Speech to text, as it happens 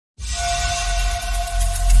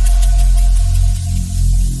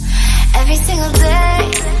single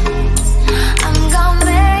day, I'm gonna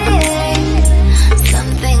make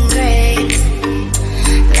something great.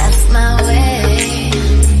 That's my way.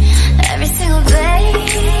 Every single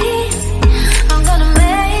day, I'm gonna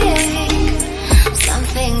make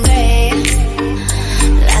something great.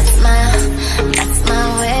 That's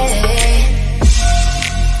my way.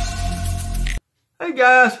 Hey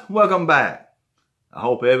guys, welcome back. I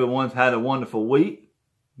hope everyone's had a wonderful week.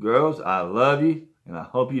 Girls, I love you, and I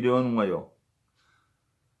hope you're doing well.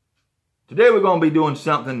 Today we're going to be doing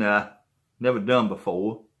something that I've never done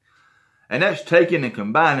before, and that's taking and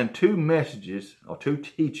combining two messages or two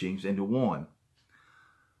teachings into one.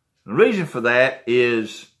 The reason for that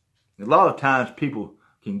is a lot of times people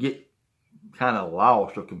can get kind of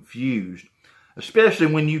lost or confused, especially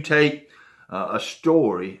when you take a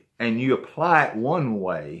story and you apply it one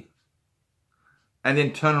way and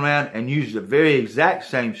then turn around and use the very exact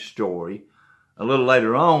same story a little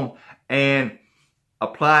later on and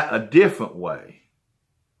apply it a different way.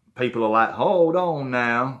 People are like, hold on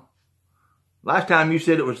now. Last time you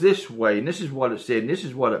said it was this way, and this is what it said, and this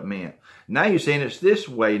is what it meant. Now you're saying it's this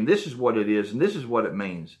way, and this is what it is, and this is what it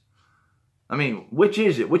means. I mean, which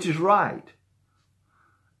is it? Which is right?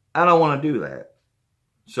 I don't want to do that.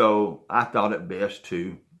 So I thought it best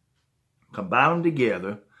to combine them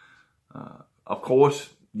together. Of course,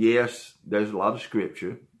 yes, there's a lot of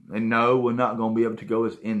scripture. And no, we're not going to be able to go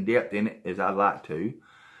as in-depth in it as I'd like to.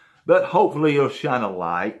 But hopefully it'll shine a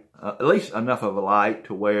light, at least enough of a light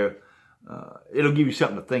to where it'll give you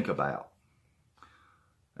something to think about.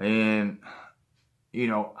 And, you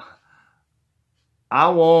know, I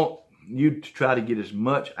want you to try to get as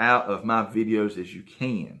much out of my videos as you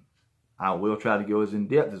can. I will try to go as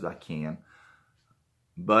in-depth as I can.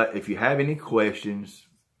 But if you have any questions,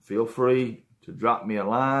 feel free to drop me a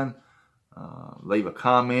line, leave a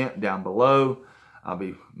comment down below. I'll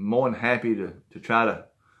be more than happy to try to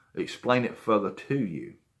explain it further to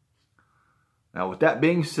you. Now, with that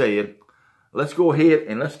being said, let's go ahead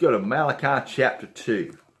and let's go to Malachi chapter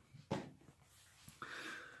 2.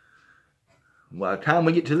 By the time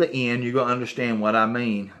we get to the end, you're going to understand what I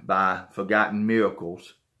mean by forgotten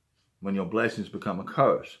miracles when your blessings become a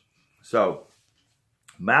curse. So,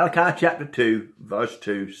 Malachi chapter 2, verse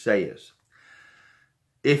 2 says,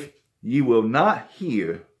 if you will not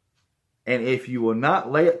hear, and if you will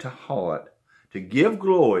not lay it to heart, to give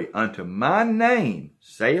glory unto my name,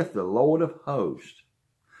 saith the Lord of hosts,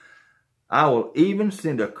 I will even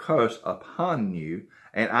send a curse upon you,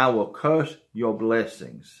 and I will curse your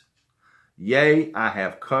blessings. Yea, I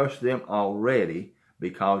have cursed them already,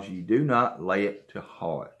 because you do not lay it to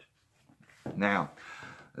heart. Now,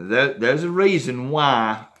 there's a reason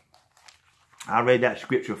why I read that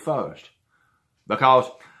scripture first. Because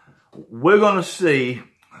we're going to see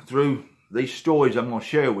through these stories I'm going to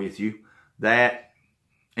share with you that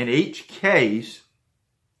in each case,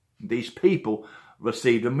 these people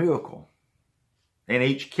received a miracle. In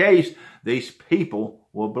each case, these people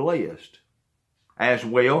were blessed. As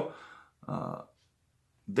well,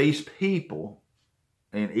 these people,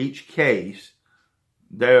 in each case,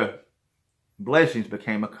 their blessings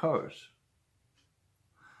became a curse.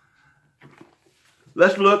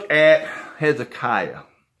 Let's look at Hezekiah.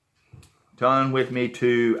 Turn with me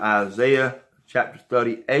to Isaiah chapter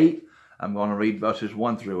 38. I'm going to read verses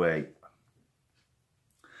 1 through 8.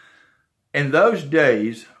 In those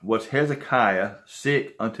days was Hezekiah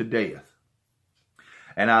sick unto death.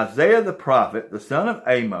 And Isaiah the prophet, the son of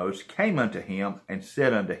Amos, came unto him and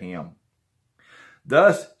said unto him,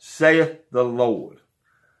 Thus saith the Lord,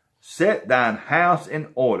 Set thine house in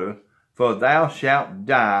order, for thou shalt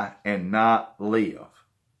die and not live.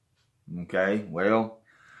 Okay, well,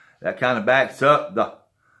 that kind of backs up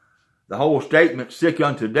the whole statement, sick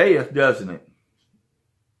unto death, doesn't it?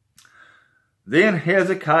 Then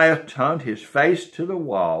Hezekiah turned his face to the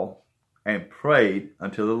wall and prayed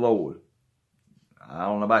unto the Lord. I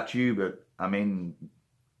don't know about you, but I mean,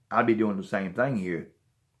 I'd be doing the same thing here.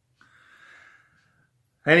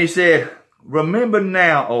 And he said, Remember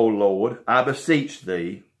now, O Lord, I beseech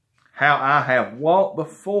thee, how I have walked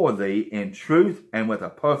before thee in truth and with a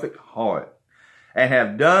perfect heart, and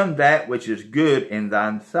have done that which is good in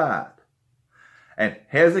thine sight. And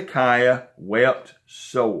Hezekiah wept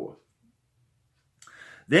sore.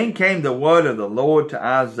 Then came the word of the Lord to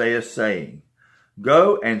Isaiah, saying,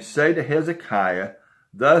 Go and say to Hezekiah,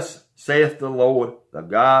 Thus saith the Lord, the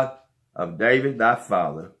God of David thy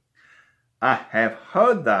father, I have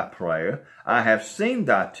heard thy prayer, I have seen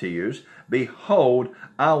thy tears. Behold,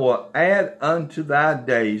 I will add unto thy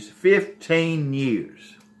days 15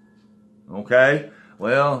 years. Okay?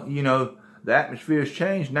 Well, you know, the atmosphere has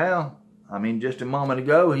changed now. I mean, just a moment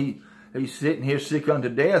ago, he He's sitting here sick unto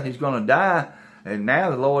death. He's going to die. And now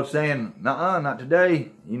the Lord's saying, nuh-uh, not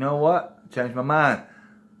today. You know what? Changed my mind.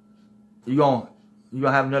 You're going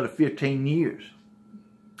to have another 15 years.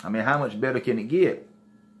 I mean, how much better can it get?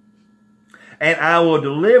 And I will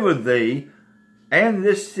deliver thee and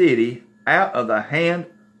this city out of the hand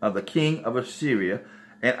of the king of Assyria,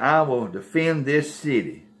 and I will defend this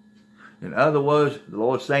city. In other words, the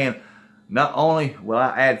Lord's saying, not only will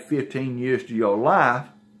I add 15 years to your life,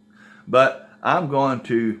 but I'm going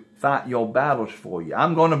to fight your battles for you.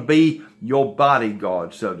 I'm going to be your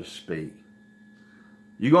bodyguard, so to speak.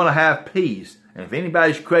 You're going to have peace. And if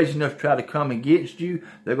anybody's crazy enough to try to come against you,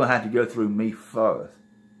 they're going to have to go through me first.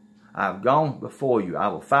 I've gone before you. I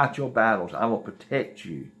will fight your battles. I will protect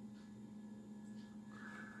you.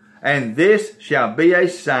 And this shall be a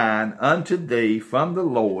sign unto thee from the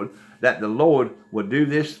Lord, that the Lord will do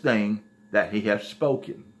this thing that he hath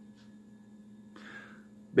spoken.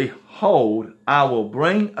 Behold, I will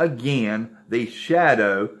bring again the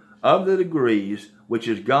shadow of the degrees which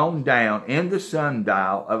is gone down in the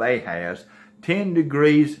sundial of Ahaz 10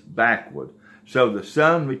 degrees backward. So the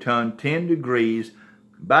sun returned 10 degrees,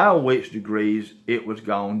 by which degrees it was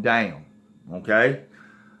gone down. Okay?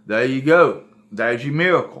 There you go. There's your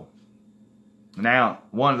miracle. Now,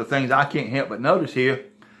 one of the things I can't help but notice here,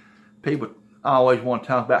 people always want to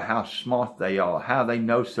talk about how smart they are, how they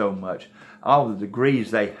know so much, all the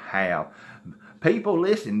degrees they have. People,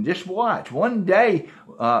 listen, just watch. One day,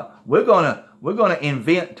 we're gonna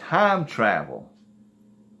invent time travel.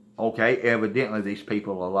 Okay, evidently these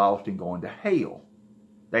people are lost and going to hell.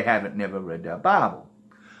 They haven't never read their Bible.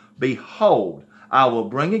 Behold, I will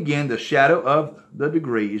bring again the shadow of the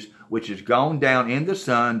degrees, which is gone down in the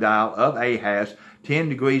sundial of Ahaz 10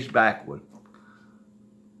 degrees backward.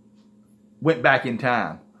 Went back in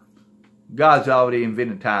time. God's already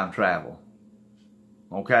invented time travel.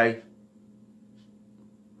 Okay?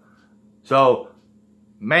 So,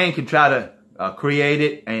 man can try to create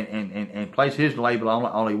it and place his label on it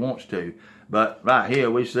all he wants to. But right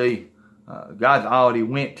here we see God's already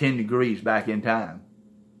went 10 degrees back in time.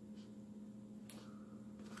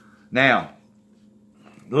 Now,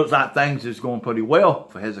 looks like things is going pretty well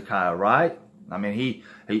for Hezekiah, right? I mean,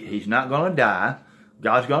 he's not going to die.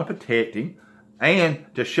 God's going to protect him. And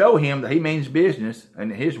to show him that he means business and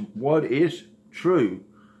his word is true,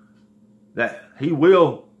 that he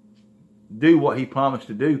will do what he promised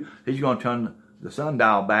to do, he's going to turn the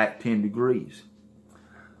sundial back 10 degrees.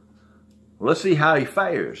 Let's see how he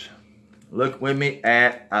fares. Look with me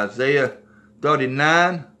at Isaiah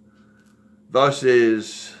 39,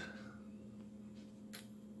 verses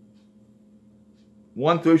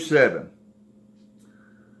 1 through 7.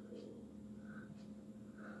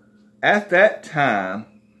 At that time,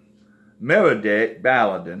 Merodach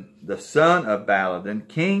Baladan, the son of Baladan,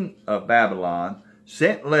 king of Babylon,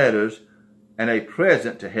 sent letters and a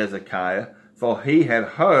present to Hezekiah, for he had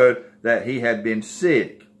heard that he had been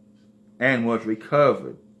sick and was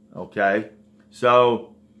recovered. Okay?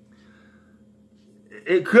 So,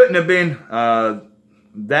 it couldn't have been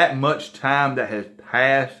that much time that has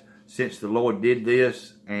passed since the Lord did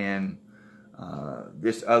this, and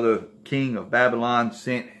this other king of Babylon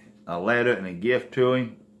sent a letter and a gift to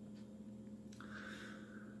him.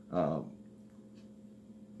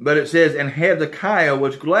 But it says, and Hezekiah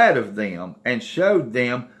was glad of them, and showed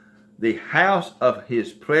them the house of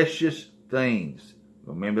his precious things.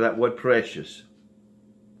 Remember that word, precious.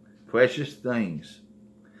 Precious things.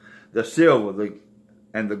 The silver,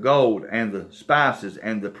 and the gold, and the spices,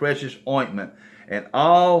 and the precious ointment, and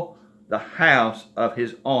all the house of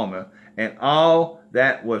his armor, and all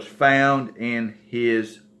that was found in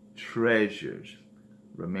his treasures.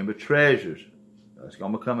 Remember, treasures. That's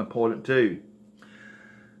going to become important too.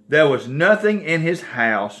 There was nothing in his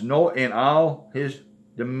house, nor in all his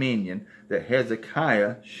dominion, that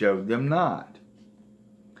Hezekiah showed them not.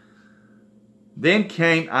 Then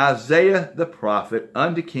came Isaiah the prophet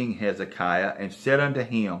unto King Hezekiah, and said unto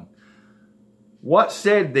him, What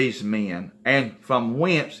said these men, and from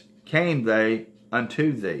whence came they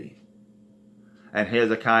unto thee? And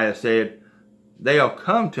Hezekiah said, They are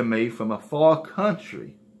come to me from a far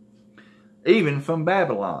country, even from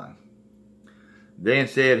Babylon. Then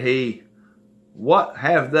said he, What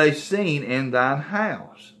have they seen in thine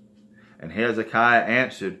house? And Hezekiah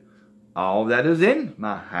answered, All that is in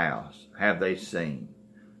my house have they seen.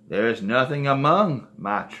 There is nothing among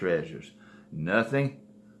my treasures, nothing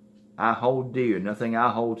I hold dear, nothing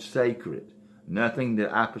I hold sacred, nothing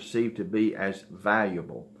that I perceive to be as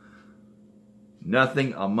valuable,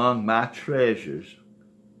 nothing among my treasures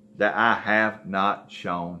that I have not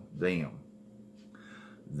shown them.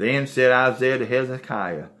 Then said Isaiah to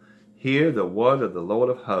Hezekiah, hear the word of the Lord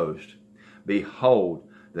of hosts. Behold,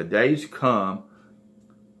 the days come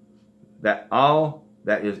that all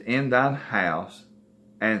that is in thine house,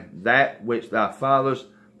 and that which thy fathers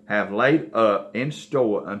have laid up in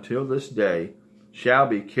store until this day, shall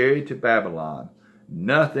be carried to Babylon.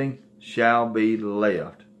 Nothing shall be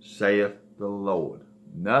left, saith the Lord.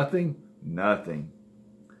 Nothing, nothing.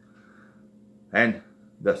 And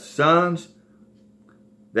the sons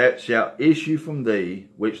that shall issue from thee,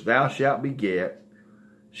 which thou shalt beget,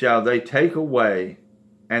 shall they take away,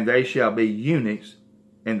 and they shall be eunuchs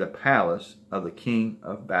in the palace of the king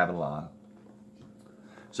of Babylon.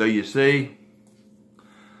 So you see,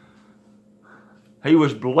 he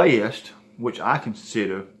was blessed, which I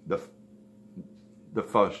consider the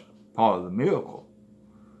first part of the miracle,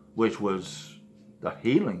 which was the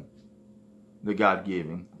healing that God gave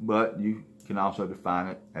him. But you can also define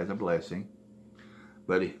it as a blessing.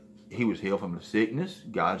 But he was healed from the sickness.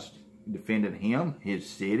 God's defended him, his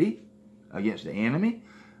city, against the enemy.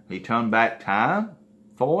 He turned back time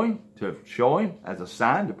for him to show him as a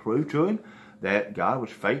sign to prove to him that God was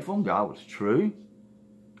faithful and God was true.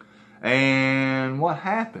 And what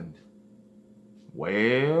happened?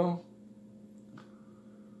 Well,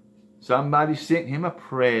 somebody sent him a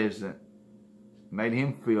present, made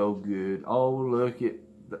him feel good. Oh, look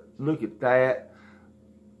at that.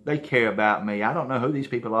 They care about me. I don't know who these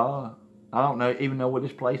people are. I don't even know what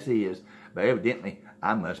this place is. But evidently,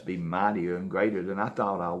 I must be mightier and greater than I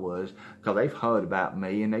thought I was, because they've heard about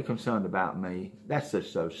me and they're concerned about me. That's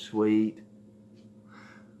just so sweet.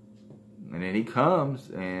 And then he comes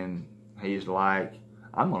and he's like,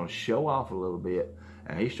 I'm going to show off a little bit.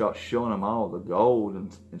 And he starts showing them all the gold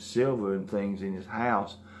and silver and things in his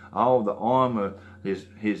house, all the armor, his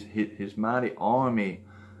mighty army,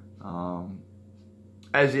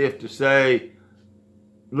 as if to say,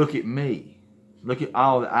 look at me. Look at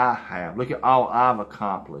all that I have. Look at all I've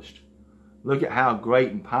accomplished. Look at how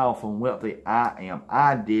great and powerful and wealthy I am.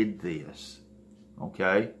 I did this.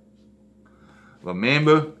 Okay?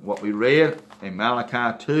 Remember what we read in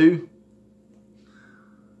Malachi 2?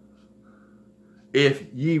 If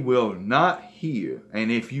ye will not hear,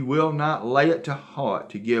 and if you will not lay it to heart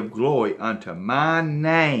to give glory unto my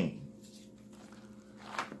name.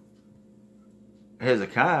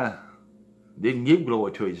 Hezekiah didn't give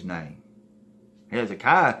glory to his name.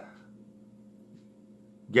 Hezekiah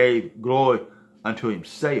gave glory unto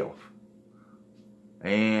himself.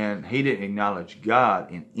 And he didn't acknowledge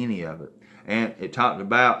God in any of it. And it talked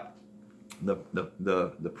about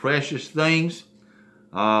the precious things.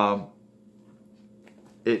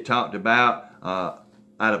 It talked about out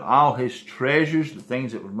of all his treasures, the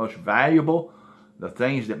things that were most valuable, the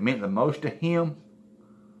things that meant the most to him,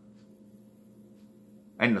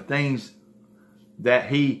 and the things that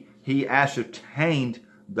he ascertained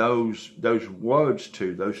those words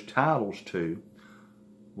to, those titles to,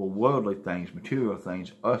 were worldly things, material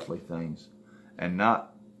things, earthly things, and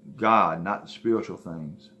not God, not the spiritual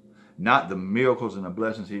things, not the miracles and the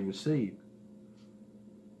blessings he received.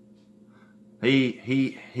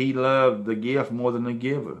 He loved the gift more than the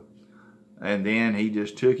giver. And then he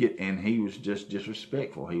just took it and he was just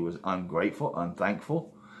disrespectful. He was ungrateful,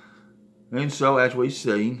 unthankful. And so, as we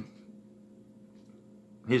see,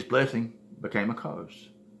 his blessing became a curse.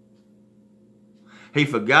 He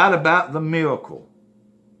forgot about the miracle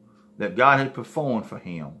that God had performed for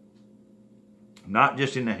him. Not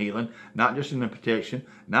just in the healing, not just in the protection,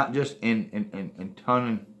 not just in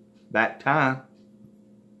turning back time,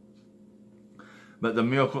 but the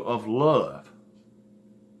miracle of love.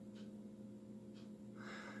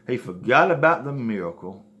 He forgot about the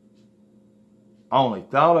miracle, only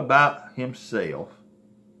thought about himself,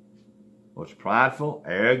 was prideful,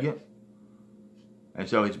 arrogant, and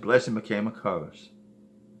so his blessing became a curse.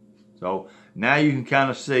 So now you can kind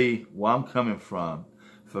of see where I'm coming from.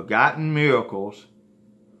 Forgotten miracles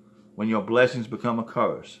when your blessings become a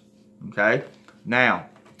curse. Okay? Now,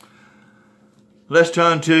 let's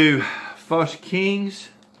turn to 1 Kings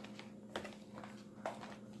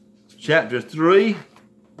chapter 3,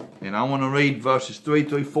 and I want to read verses 3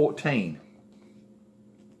 through 14.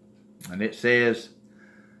 And it says,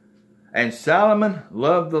 And Solomon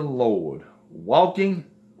loved the Lord, walking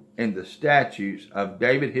in the statutes of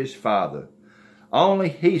David his father. Only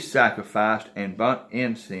he sacrificed and burnt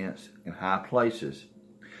incense in high places.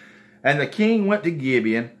 And the king went to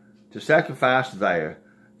Gibeon to sacrifice there,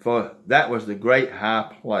 for that was the great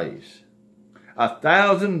high place.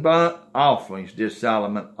 1,000 burnt offerings did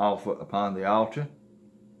Solomon offer upon the altar.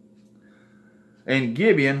 In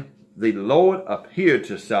Gibeon the Lord appeared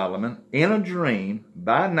to Solomon in a dream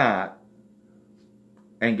by night,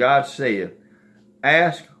 and God said,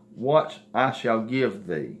 Ask what I shall give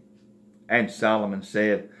thee. And Solomon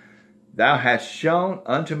said, Thou hast shown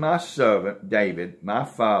unto my servant David, my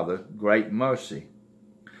father, great mercy,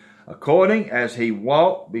 according as he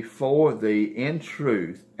walked before thee in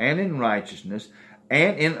truth and in righteousness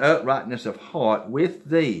and in uprightness of heart with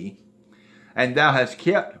thee, and thou hast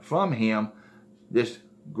kept from him this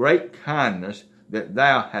great kindness, that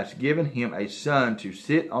thou hast given him a son to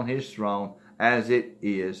sit on his throne, as it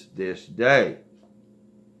is this day.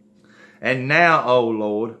 And now, O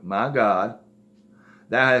Lord, my God,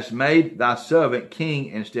 thou hast made thy servant king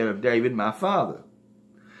instead of David my father.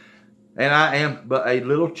 And I am but a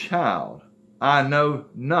little child. I know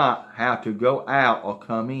not how to go out or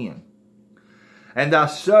come in. And thy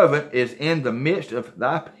servant is in the midst of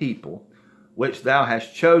thy people, which thou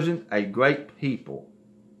hast chosen, a great people,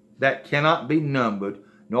 that cannot be numbered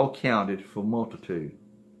nor counted for multitude.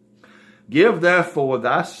 Give therefore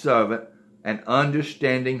thy servant an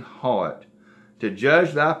understanding heart, to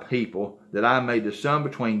judge thy people, that I may discern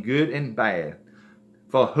between good and bad.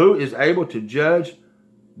 For who is able to judge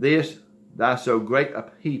this, thy so great a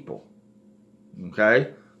people?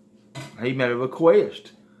 Okay? He made a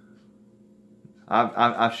request.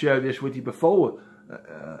 I've shared this with you before.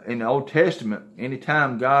 In the Old Testament,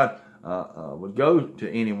 anytime God would go to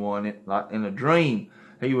anyone, like in a dream,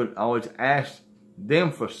 he would always ask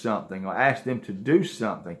them for something or ask them to do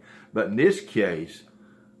something. But in this case,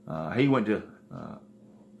 he went to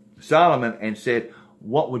Solomon and said,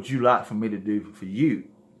 what would you like for me to do for you?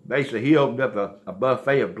 Basically, he opened up a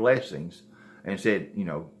buffet of blessings and said, you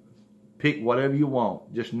know, pick whatever you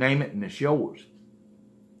want. Just name it and it's yours.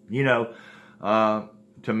 You know,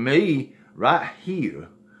 to me, right here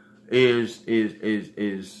is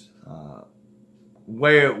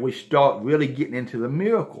where we start really getting into the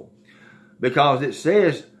miracle. Because it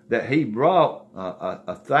says that he brought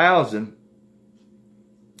 1,000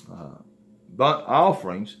 burnt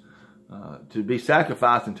offerings to be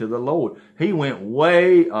sacrificed unto the Lord. He went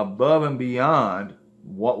way above and beyond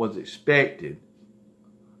what was expected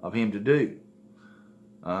of him to do.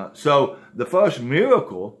 So the first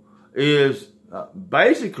miracle is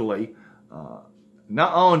basically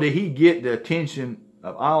not only did he get the attention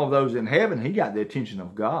of all of those in heaven, he got the attention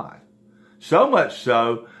of God. So much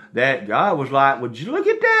so that God was like, would you look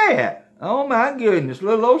at that? Oh my goodness,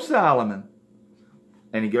 little old Solomon.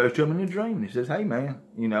 And he goes to him in a dream and he says, hey man,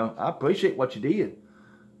 you know, I appreciate what you did.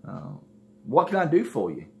 What can I do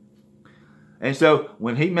for you? And so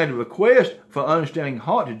when he made a request for understanding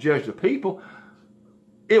heart to judge the people,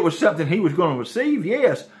 it was something he was going to receive,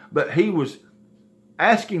 yes, but he was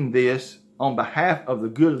asking this on behalf of the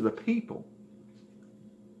good of the people.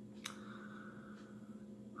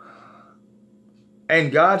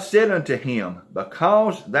 And God said unto him,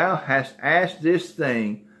 because thou hast asked this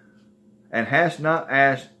thing, and hast not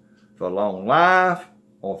asked for long life,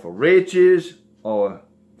 or for riches, or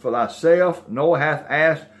for thyself, nor hath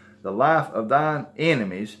asked the life of thine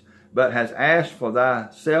enemies, but hast asked for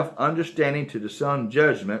thyself understanding to discern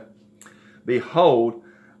judgment, behold,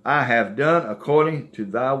 I have done according to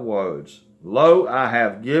thy words. Lo, I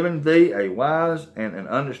have given thee a wise and an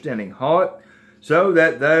understanding heart, so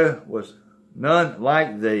that there was none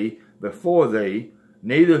like thee before thee,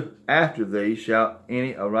 neither after thee shall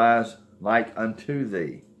any arise like unto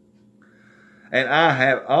thee. And I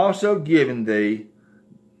have also given thee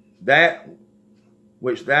that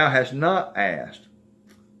which thou hast not asked,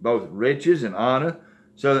 both riches and honor,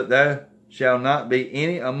 so that there shall not be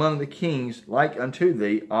any among the kings like unto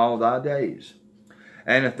thee all thy days.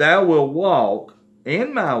 And if thou wilt walk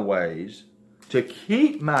in my ways, to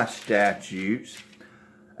keep my statutes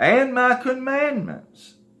and my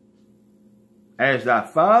commandments, as thy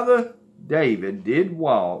father David did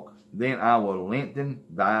walk, then I will lengthen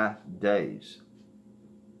thy days.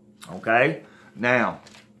 Okay? Now,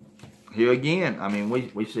 here again, I mean,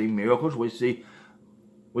 we see miracles. We see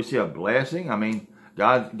a blessing. I mean,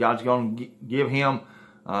 God's going to give him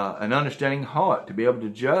an understanding heart to be able to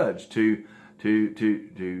judge, to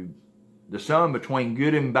discern between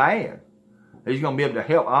good and bad. He's going to be able to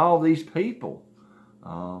help all these people.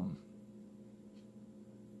 You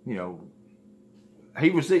know, he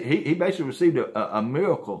basically received a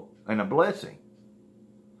miracle and a blessing.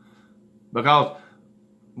 Because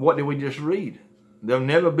what did we just read? There'll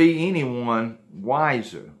never be anyone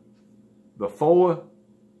wiser before,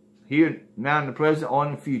 here, now in the present, or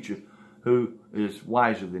in the future, who is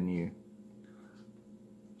wiser than you.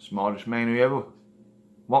 Smartest man who ever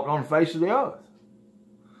walked on the face of the earth.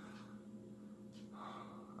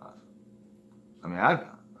 I mean,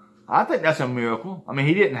 I think that's a miracle. I mean,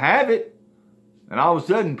 he didn't have it, and all of a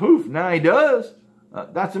sudden, poof, now he does.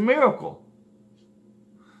 That's a miracle.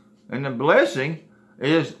 And the blessing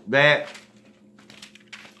is that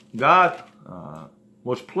God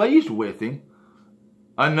was pleased with him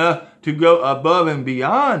enough to go above and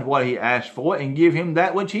beyond what he asked for and give him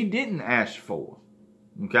that which he didn't ask for.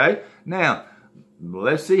 Okay? Now,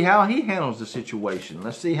 let's see how he handles the situation.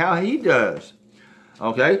 Let's see how he does.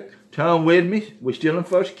 Okay? Turn with me. We're still in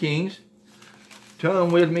 1 Kings.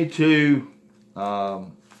 Turn with me to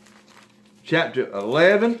chapter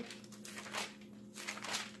 11.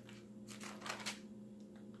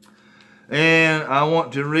 And I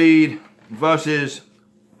want to read verses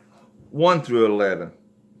 1 through 11.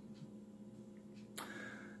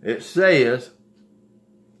 It says,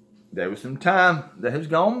 there was some time that has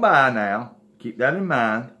gone by now. Keep that in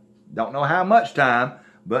mind. Don't know how much time,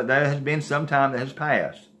 but there has been some time that has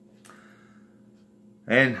passed.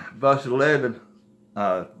 And verse 11,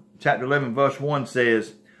 chapter 11, verse 1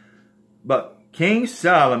 says, but King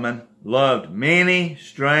Solomon loved many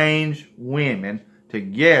strange women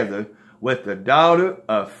together with the daughter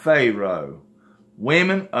of Pharaoh,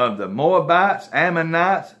 women of the Moabites,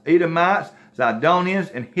 Ammonites, Edomites,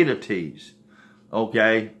 Zidonians, and Hittites.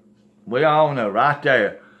 Okay, we all know right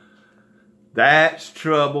there. That's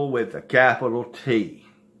trouble with a capital T.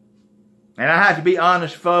 And I have to be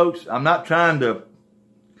honest, folks. I'm not trying to,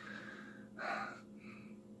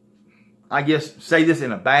 I guess, say this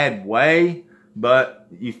in a bad way, but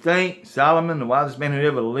you think Solomon, the wisest man who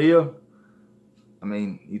ever lived, I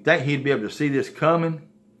mean, you think he'd be able to see this coming?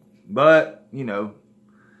 But, you know,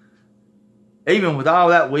 even with all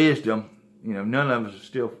that wisdom, you know, none of us are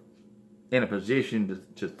still in a position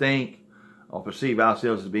to think or perceive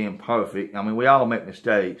ourselves as being perfect. I mean, we all make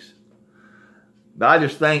mistakes. But I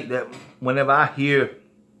just think that whenever I hear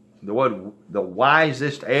the word, the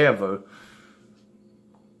wisest ever,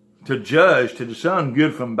 to judge, to discern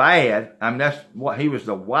good from bad, I mean, that's what he was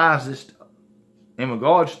the wisest in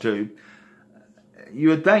regards to. You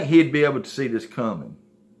would think he'd be able to see this coming.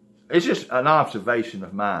 It's just an observation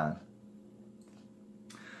of mine.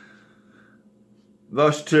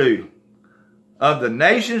 Verse 2. Of the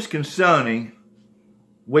nations concerning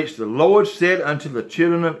which the Lord said unto the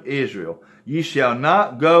children of Israel, ye shall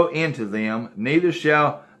not go into them, neither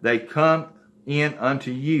shall they come in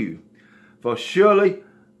unto you. For surely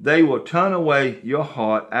they will turn away your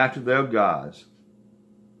heart after their gods.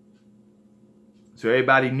 So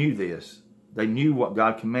everybody knew this. They knew what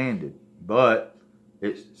God commanded. But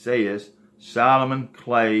it says, Solomon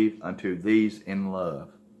clave unto these in love.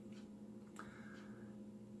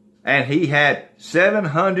 And he had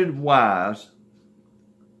 700 wives,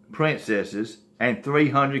 princesses, and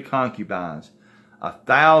 300 concubines,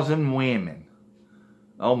 1,000 women.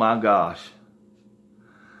 Oh my gosh.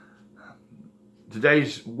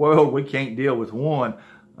 Today's world, we can't deal with one.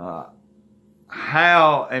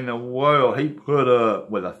 How in the world he put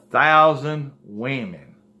up with 1,000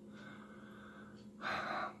 women?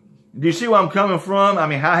 Do you see where I'm coming from? I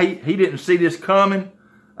mean, how he didn't see this coming?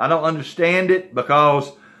 I don't understand it,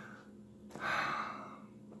 because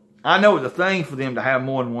I know it's a thing for them to have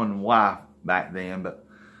more than one wife back then, but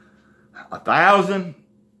 1,000?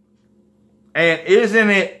 And isn't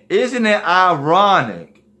it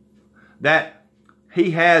ironic that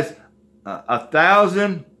he has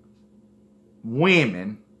 1,000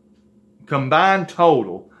 women, combined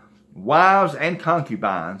total, wives and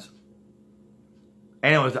concubines,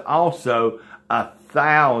 and it was also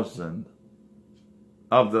 1,000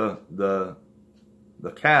 of the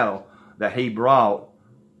cattle that he brought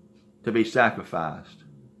to be sacrificed.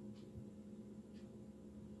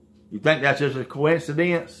 You think that's just a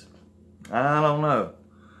coincidence? I don't know.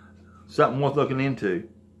 Something worth looking into.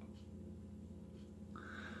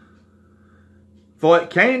 For it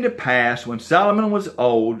came to pass, when Solomon was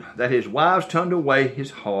old, that his wives turned away his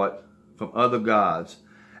heart from other gods,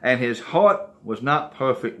 and his heart was not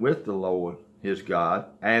perfect with the Lord his God,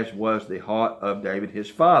 as was the heart of David his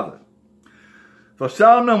father. For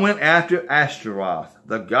Solomon went after Ashtaroth,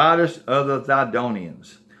 the goddess of the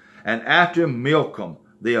Zidonians, and after Milcom,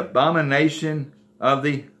 the abomination of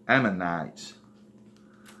the Ammonites.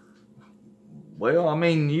 Well, I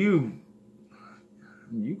mean, you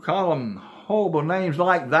call them horrible names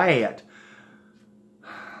like that.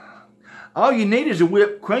 All you need is a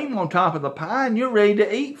whipped cream on top of the pie and you're ready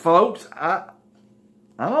to eat, folks. I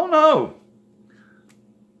don't know.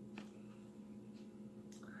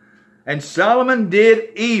 And Solomon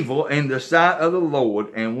did evil in the sight of the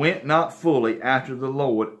Lord, and went not fully after the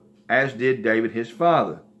Lord, as did David his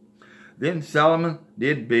father. Then Solomon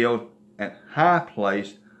did build an high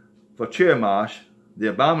place for Chemosh, the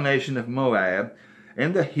abomination of Moab,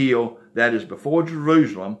 in the hill that is before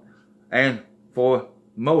Jerusalem, and for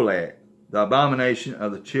Molech, the abomination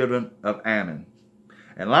of the children of Ammon.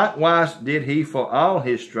 And likewise did he for all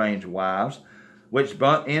his strange wives, which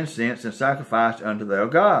burnt incense and sacrificed unto their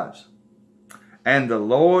gods. And the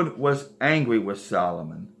Lord was angry with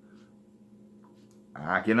Solomon.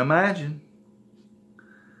 I can imagine.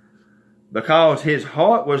 Because his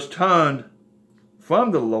heart was turned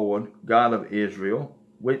from the Lord God of Israel,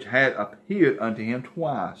 which had appeared unto him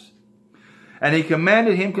twice. And he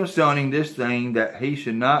commanded him concerning this thing, that he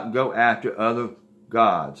should not go after other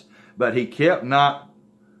gods. But he kept not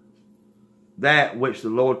that which the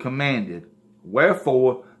Lord commanded.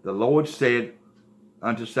 Wherefore the Lord said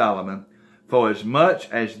unto Solomon,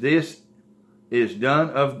 Forasmuch as this is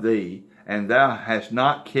done of thee, and thou hast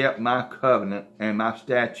not kept my covenant and my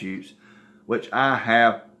statutes, which I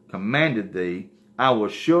have commanded thee, I will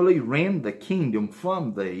surely rend the kingdom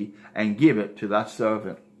from thee, and give it to thy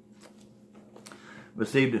servant.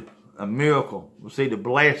 Received a miracle, received a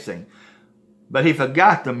blessing. But he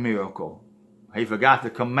forgot the miracle. He forgot the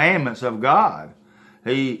commandments of God.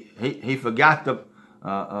 He forgot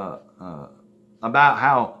about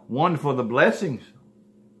how wonderful the blessings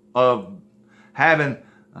of having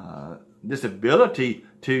this ability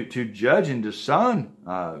to judge and discern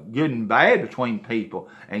good and bad between people,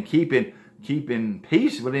 and keeping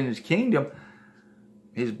peace within his kingdom.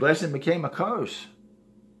 His blessing became a curse.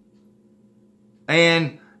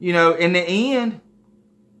 And, you know, in the end,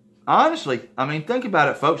 honestly, I mean, think about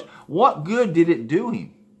it, folks. What good did it do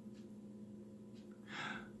him?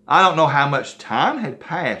 I don't know how much time had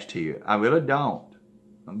passed here. I really don't.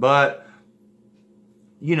 But,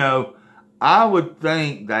 you know, I would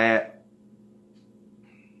think that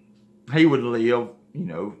he would live, you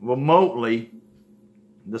know, remotely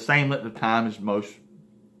the same length of time as most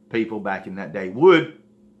people back in that day would.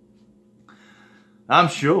 I'm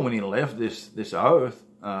sure when he left this earth,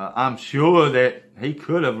 I'm sure that he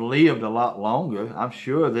could have lived a lot longer. I'm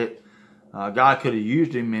sure that God could have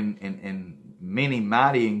used him in many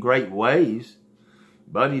mighty and great ways,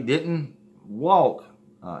 but he didn't walk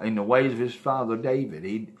in the ways of his father David.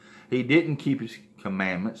 He didn't keep his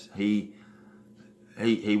commandments. He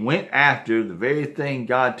went after the very thing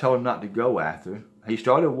God told him not to go after. He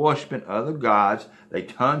started worshiping other gods. They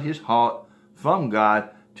turned his heart from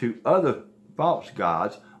God to other false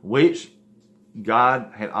gods, which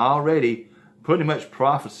God had already pretty much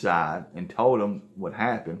prophesied and told him would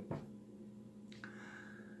happen.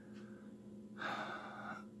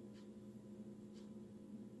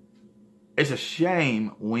 It's a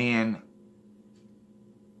shame when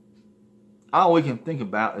all we can think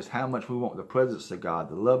about is how much we want the presence of God,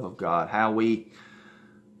 the love of God, how we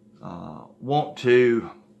want to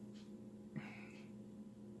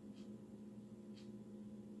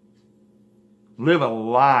live a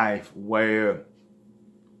life where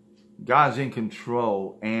God's in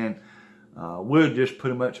control and we're just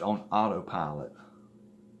pretty much on autopilot.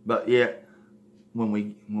 But yet, when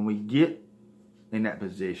we get in that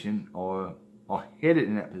position or headed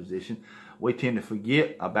in that position, we tend to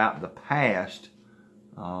forget about the past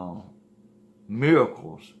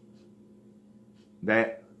miracles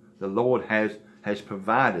that the Lord has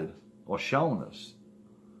provided or shown us.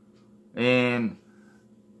 And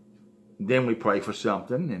then we pray for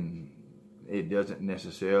something and it doesn't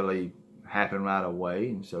necessarily happen right away,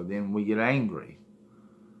 and so then we get angry.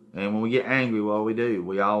 And when we get angry, what do?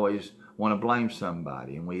 We always want to blame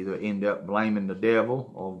somebody, and we either end up blaming the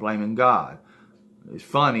devil or blaming God. It's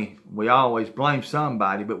funny, we always blame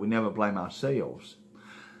somebody, but we never blame ourselves.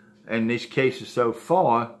 In these cases so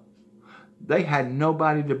far, they had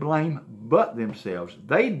nobody to blame but themselves.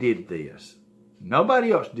 They did this.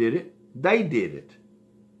 Nobody else did it. They did it.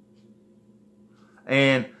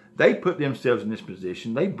 And they put themselves in this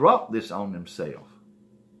position. They brought this on themselves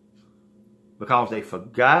because they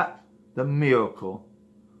forgot the miracle,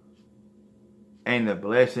 and the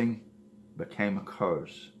blessing became a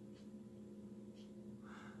curse.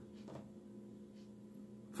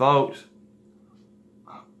 Folks,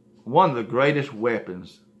 one of the greatest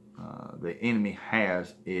weapons the enemy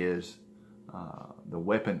has is the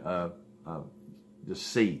weapon of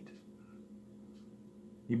deceit.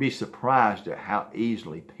 You'd be surprised at how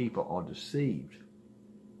easily people are deceived.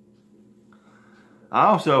 I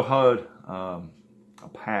also heard a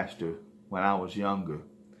pastor when I was younger.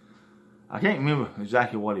 I can't remember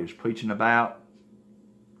exactly what he was preaching about,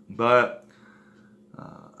 but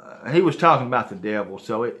he was talking about the devil,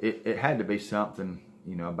 so it had to be something,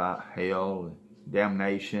 you know, about hell and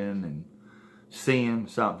damnation and sin,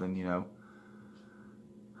 something, you know.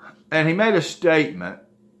 And he made a statement,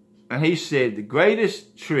 and he said the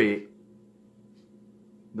greatest trick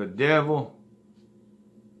the devil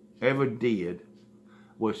ever did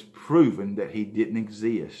was proving that he didn't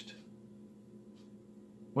exist.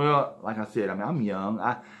 Well, like I said, I'm young.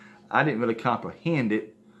 I didn't really comprehend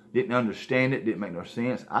it, didn't understand it, didn't make no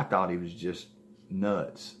sense. I thought he was just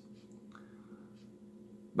nuts.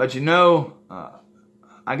 But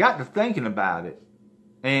I got to thinking about it.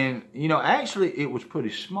 And, actually it was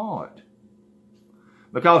pretty smart.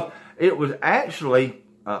 Because it was actually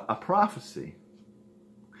a prophecy.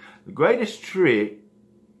 The greatest trick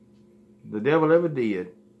the devil ever did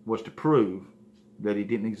was to prove that he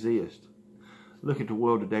didn't exist. Look at the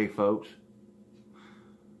world today, folks.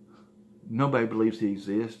 Nobody believes he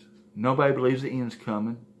exists. Nobody believes the end's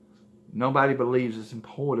coming. Nobody believes it's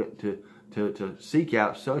important to seek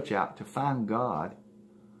out, search out, to find God.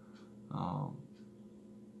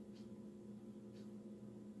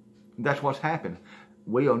 That's what's happened.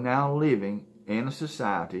 We are now living in a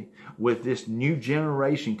society with this new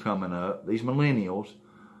generation coming up, these millennials.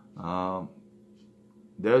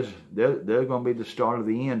 They're going to be the start of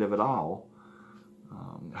the end of it all.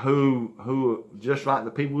 Who just like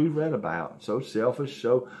the people we've read about, so selfish,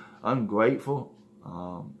 so ungrateful,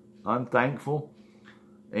 unthankful,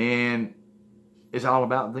 and it's all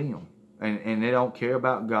about them. And they don't care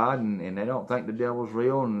about God, and they don't think the devil's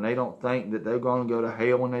real, and they don't think that they're going to go to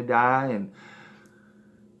hell when they die. And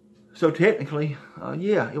so technically,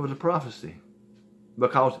 yeah, it was a prophecy,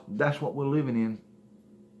 because that's what we're living in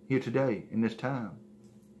here today, in this time.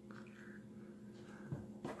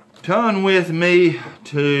 Turn with me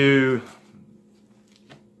to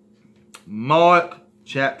Mark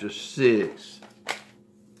chapter 6.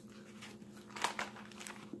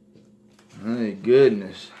 My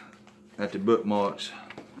goodness, at the bookmarks.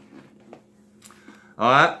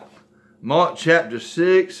 All right, Mark chapter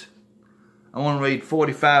 6. I want to read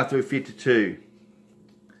 45 through 52.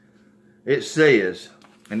 It says,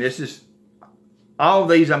 and this is, all of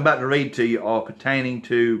these I'm about to read to you are pertaining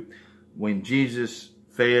to when Jesus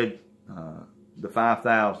fed the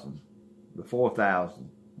 5,000, the 4,000,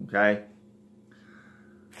 okay?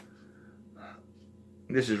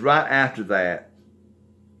 This is right after that.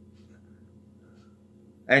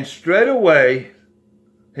 And straightway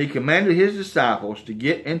he commanded his disciples to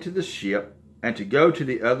get into the ship and to go to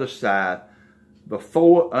the other side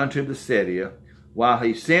before unto Bethsaida, while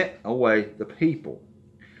he sent away the people.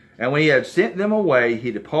 And when he had sent them away,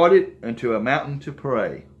 he departed into a mountain to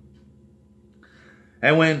pray.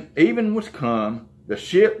 And when even was come, the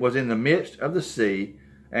ship was in the midst of the sea,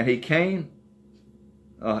 and he came,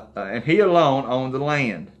 and he alone on the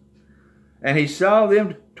land. And he saw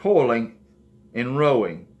them toiling in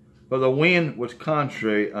rowing, for the wind was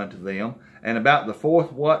contrary unto them. And about the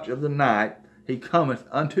 4th watch of the night he cometh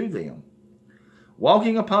unto them,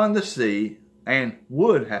 walking upon the sea, and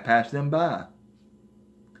would have passed them by.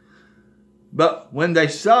 But when they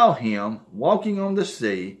saw him walking on the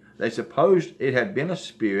sea, they supposed it had been a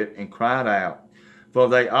spirit, and cried out, for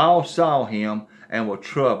they all saw him and were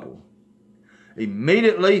troubled.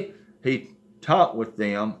 Immediately he talked with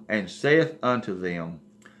them, and saith unto them,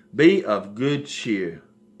 Be of good cheer,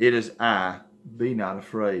 it is I, be not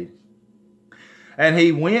afraid. And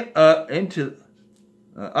he went up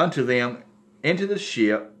unto them into the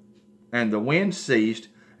ship, and the wind ceased,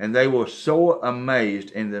 and they were sore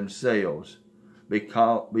amazed in themselves,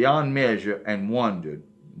 beyond measure, and wondered.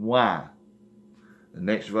 Why? The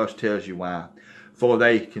next verse tells you why. For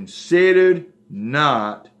they considered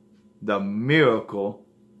not the miracle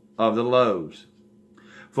of the loaves,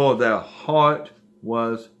 for their heart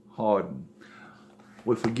was hardened.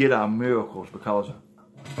 We forget our miracles because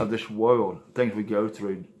of this world, things we go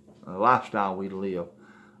through, the lifestyle we live.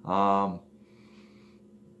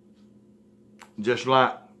 Just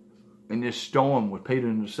like in this storm with Peter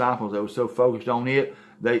and the disciples, they were so focused on it,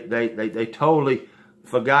 they totally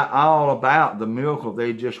forgot all about the miracle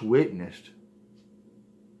they just witnessed.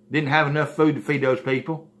 Didn't have enough food to feed those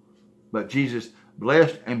people, but Jesus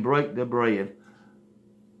blessed and broke the bread.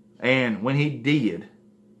 And when he did,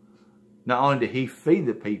 not only did he feed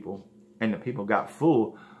the people, and the people got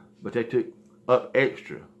full, but they took up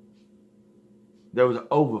extra. There was an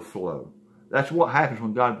overflow. That's what happens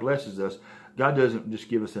when God blesses us. God doesn't just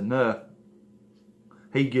give us enough.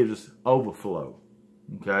 He gives us overflow.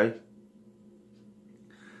 Okay?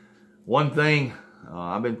 One thing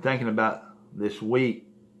I've been thinking about this week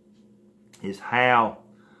is how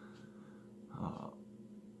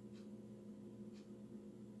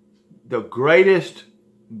the greatest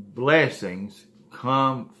blessings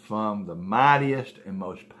come from the mightiest and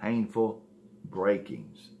most painful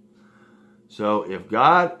breakings. So if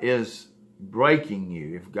God is breaking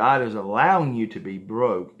you, if God is allowing you to be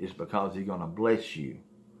broke, it's because he's going to bless you.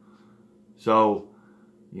 So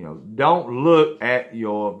don't look at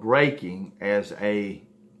your breaking as a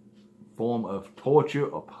form of torture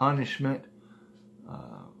or punishment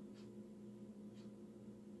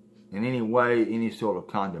in any way, any sort of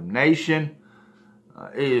condemnation.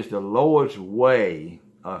 It is the Lord's way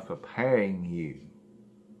of preparing you,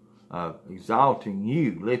 of exalting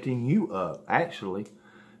you, lifting you up, actually,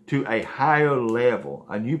 to a higher level,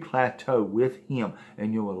 a new plateau with Him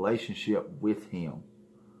and your relationship with Him.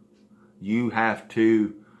 You have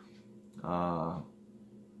to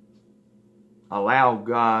allow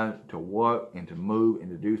God to work and to move and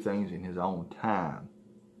to do things in His own time.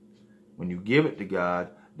 When you give it to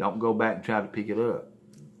God, don't go back and try to pick it up.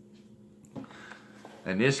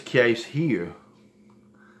 In this case here,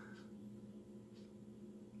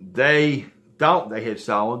 they thought they had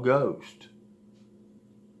saw a ghost.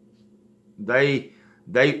 They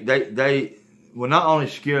were not only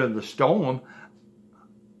scared of the storm.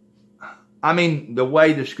 I mean, the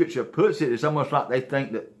way the scripture puts it, it's almost like they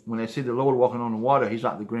think that when they see the Lord walking on the water, He's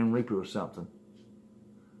like the Grim Reaper or something.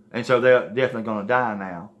 And so they're definitely going to die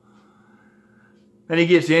now. And He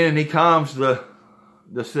gets in and He calms the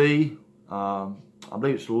sea. I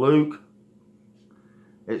believe it's Luke.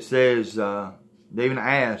 It says, they even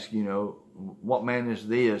ask, what man is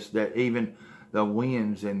this that even the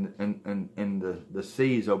winds and the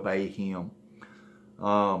seas obey Him?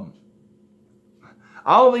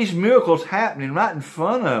 All these miracles happening right in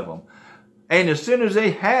front of them. And as soon as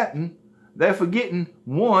they happen, they're forgetting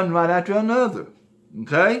one right after another.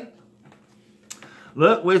 Okay?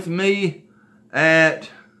 Look with me at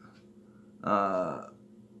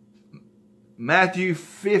Matthew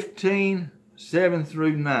 15, 7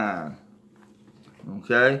 through 9.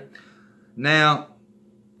 Okay? Now,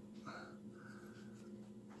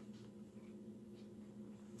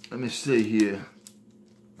 let me see here.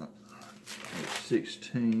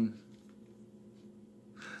 16.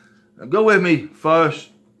 Go with me first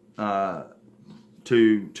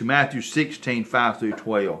to Matthew 16, 5 through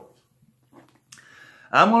 12.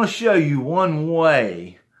 I'm going to show you one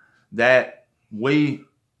way that we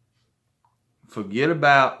forget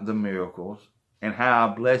about the miracles and how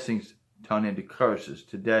our blessings turn into curses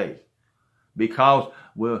today. Because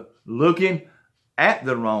we're looking at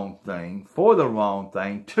the wrong thing, for the wrong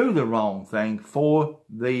thing, to the wrong thing, for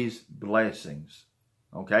these blessings.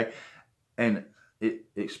 Okay? And it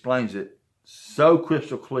explains it so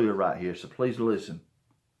crystal clear right here, so please listen.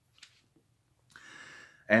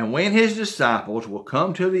 And when His disciples were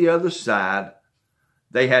come to the other side,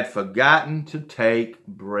 they had forgotten to take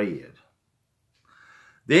bread.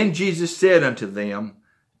 Then Jesus said unto them,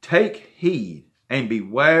 Take heed, and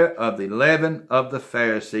beware of the leaven of the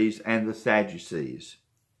Pharisees and the Sadducees.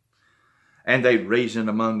 And they reasoned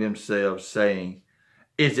among themselves, saying,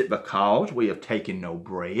 Is it because we have taken no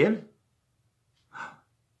bread?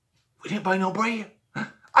 We didn't bring no bread.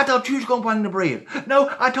 I thought you was going to bring the bread.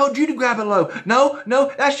 No, I told you to grab a loaf. No,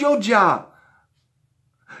 that's your job.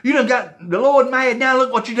 You done got the Lord mad. Now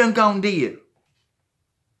look what you done gone did.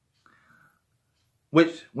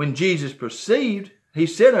 Which, when Jesus perceived, He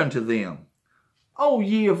said unto them, O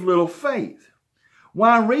ye of little faith,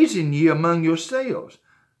 why reason ye among yourselves?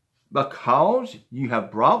 Because you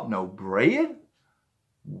have brought no bread?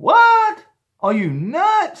 What? Are you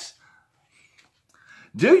nuts?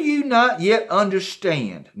 Do you not yet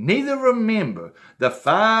understand, neither remember the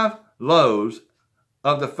 5 loaves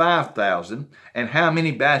of the 5,000, and how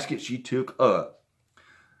many baskets ye took up?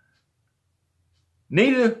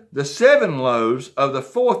 Neither the 7 loaves of the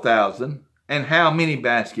 4,000, and how many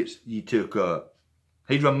baskets ye took up?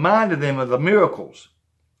 He's reminded them of the miracles.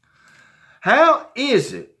 How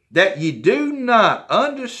is it that ye do not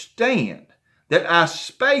understand that I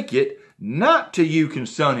spake it not to you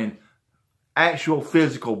concerning actual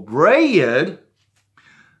physical bread,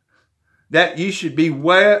 that you should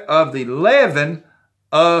beware of the leaven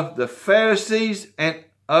of the Pharisees and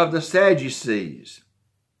of the Sadducees?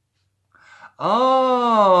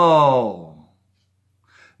 Oh,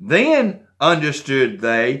 then understood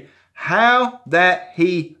they how that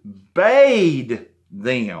He bade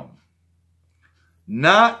them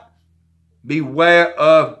not beware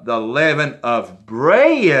of the leaven of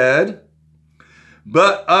bread,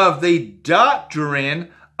 but of the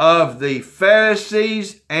doctrine of the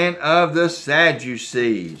Pharisees and of the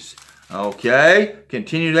Sadducees. Okay,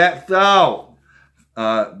 continue that thought.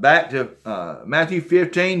 Back to Matthew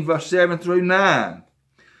 15, verse 7 through 9.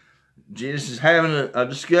 Jesus is having a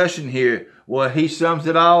discussion here where He sums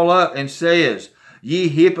it all up and says, Ye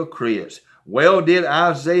hypocrites, well did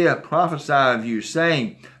Isaiah prophesy of you,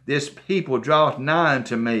 saying, This people draweth nigh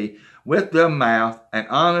unto me with their mouth, and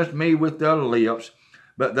honoreth me with their lips,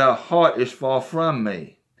 but their heart is far from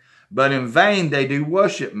me. but in vain they do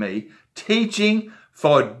worship me, teaching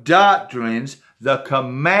for doctrines the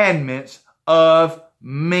commandments of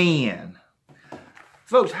men.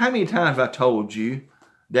 Folks, how many times have I told you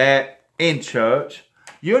that in church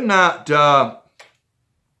you're not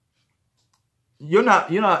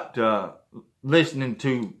listening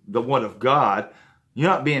to the Word of God. You're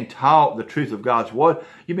not being taught the truth of God's Word.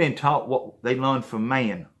 You're being taught what they learned from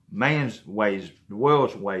man. Man's ways, the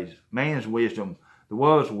world's ways, man's wisdom, the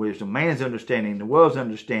world's wisdom, man's understanding, the world's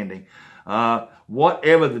understanding.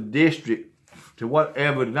 Whatever the district, to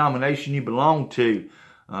whatever denomination you belong to,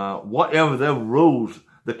 whatever their rules,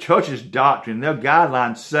 the church's doctrine, their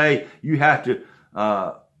guidelines say you have to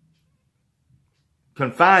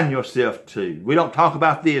confine yourself to. We don't talk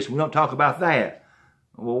about this. We don't talk about that.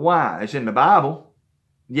 Well, why? It's in the Bible.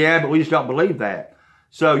 Yeah, but we just don't believe that.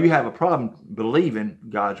 So you have a problem believing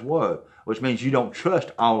God's Word, which means you don't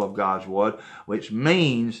trust all of God's Word, which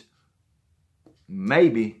means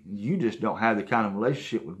maybe you just don't have the kind of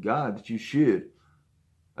relationship with God that you should,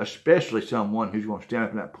 especially someone who's going to stand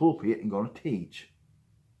up in that pulpit and going to teach.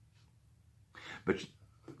 But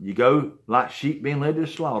you go like sheep being led to the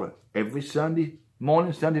slaughter every Sunday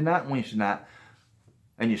morning, Sunday night, Wednesday night,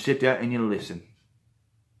 and you sit there and you listen.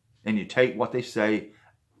 And you take what they say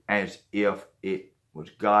as if it was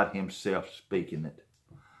God Himself speaking it.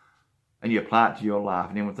 And you apply it to your life.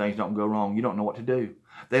 And then when things don't go wrong, you don't know what to do.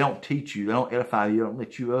 They don't teach you. They don't edify you. They don't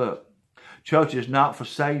lift you up. Church is not for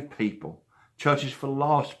saved people. Church is for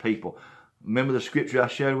lost people. Remember the scripture I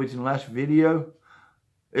shared with you in the last video?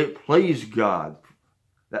 It pleased God.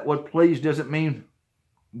 That word please doesn't mean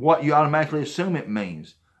what you automatically assume it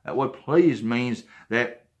means. That word please means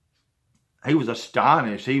that He was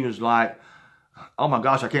astonished. He was like, oh my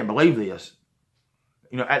gosh, I can't believe this.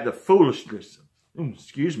 You know, at the foolishness,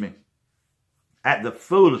 at the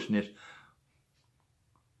foolishness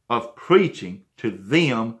of preaching to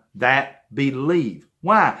them that believe.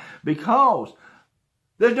 Why? Because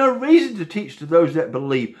there's no reason to teach to those that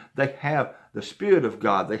believe. They have the Spirit of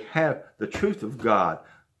God. They have the truth of God.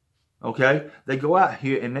 Okay? They go out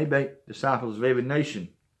here and they make disciples of every nation.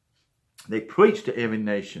 They preach to every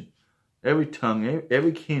nation, every tongue,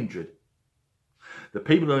 every kindred. The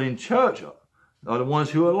people that are in church are the ones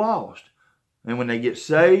who are lost. And when they get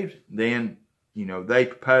saved, then, you know, they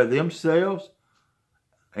prepare themselves,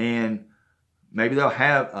 and maybe they'll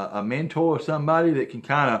have a mentor or somebody that can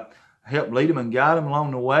kind of help lead them and guide them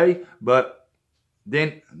along the way. But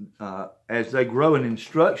then as they grow in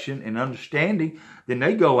instruction and understanding, then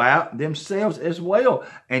they go out themselves as well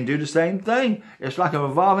and do the same thing. It's like a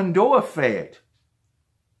revolving door effect.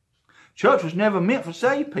 Church was never meant for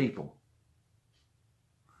saved people.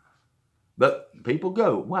 But people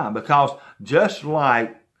go. Why? Because just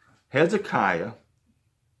like Hezekiah,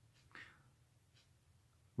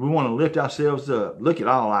 we want to lift ourselves up. Look at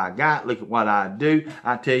all I got. Look at what I do.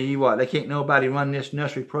 I tell you what, they can't nobody run this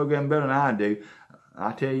nursery program better than I do.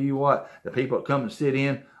 I tell you what, the people that come and sit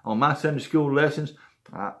in on my Sunday school lessons,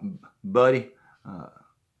 buddy,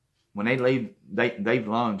 when they leave, they've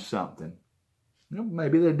learned something. You know,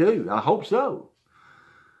 maybe they do. I hope so.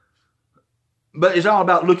 But it's all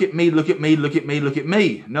about look at me, look at me, look at me, look at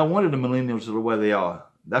me. No wonder the millennials are the way they are.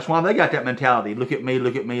 That's why they got that mentality. Look at me,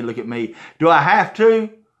 look at me, look at me. Do I have to?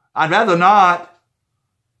 I'd rather not.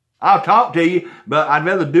 I'll talk to you, but I'd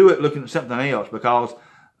rather do it looking at something else, because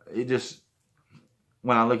it just,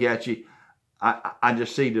 when I look at you, I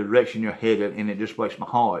just see the direction you're headed, and it just breaks my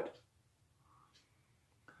heart.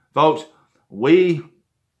 Folks, we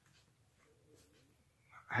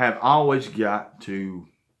have always got to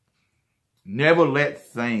never let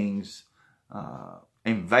things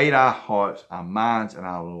invade our hearts, our minds, and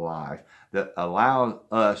our life that allows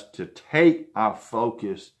us to take our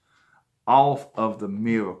focus off of the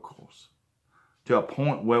miracles to a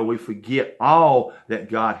point where we forget all that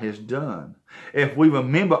God has done. If we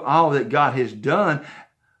remember all that God has done,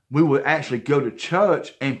 we will actually go to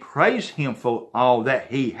church and praise Him for all that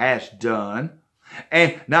He has done,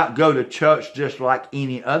 and not go to church just like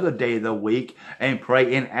any other day of the week and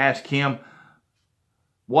pray and ask Him,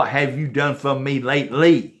 what have you done for me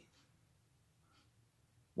lately?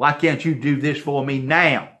 Why can't you do this for me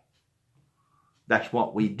now? That's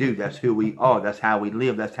what we do. That's who we are. That's how we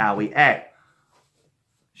live. That's how we act.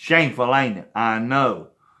 Shameful, ain't it? I know.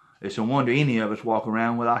 It's a wonder any of us walk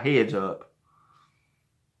around with our heads up.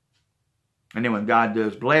 And then when God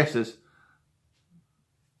does bless us,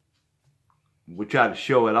 we try to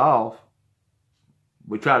show it off.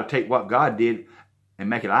 We try to take what God did and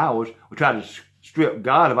make it ours. We try to strip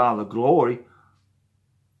God of all the glory,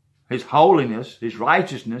 His holiness, His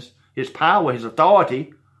righteousness, His power, His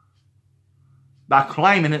authority, by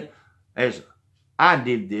claiming it as I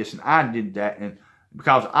did this and I did that, and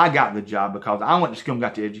because I got the job, because I went to school and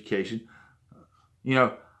got the education, you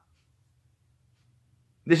know,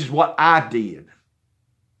 this is what I did.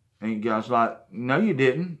 And God's like, no, you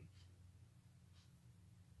didn't.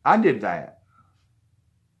 I did that.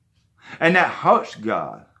 And that hurts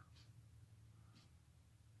God.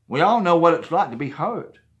 We all know what it's like to be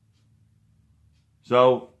hurt.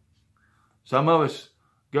 So, some of us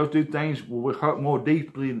go through things where we hurt more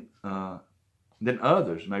deeply than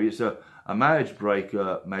others. Maybe it's a marriage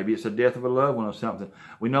breakup. Maybe it's the death of a loved one or something.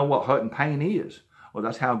 We know what hurt and pain is. Well,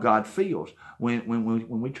 that's how God feels. When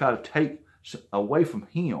we try to take away from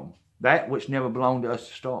Him that which never belonged to us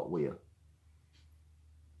to start with.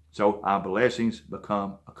 So our blessings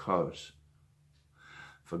become a curse.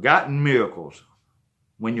 Forgotten miracles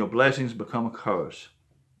when your blessings become a curse.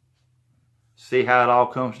 See how it all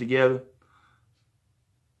comes together?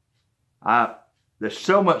 There's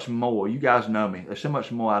so much more. You guys know me. There's so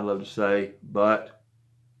much more I'd love to say, but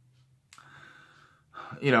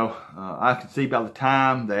you know, I can see by the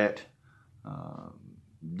time that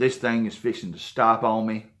this thing is fixing to stop on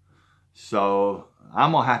me. So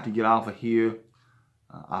I'm going to have to get off of here.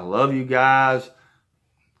 I love you guys.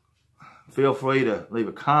 Feel free to leave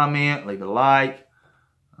a comment, leave a like.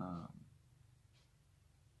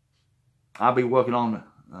 I'll be working on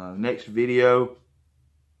the next video.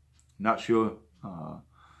 Not sure how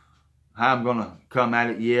I'm going to come at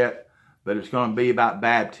it yet, but it's going to be about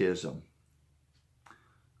baptism.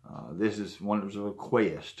 This is one of the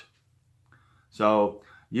requests. So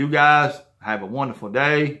you guys have a wonderful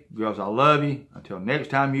day. Girls, I love you. Until next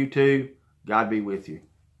time, you two, God be with you.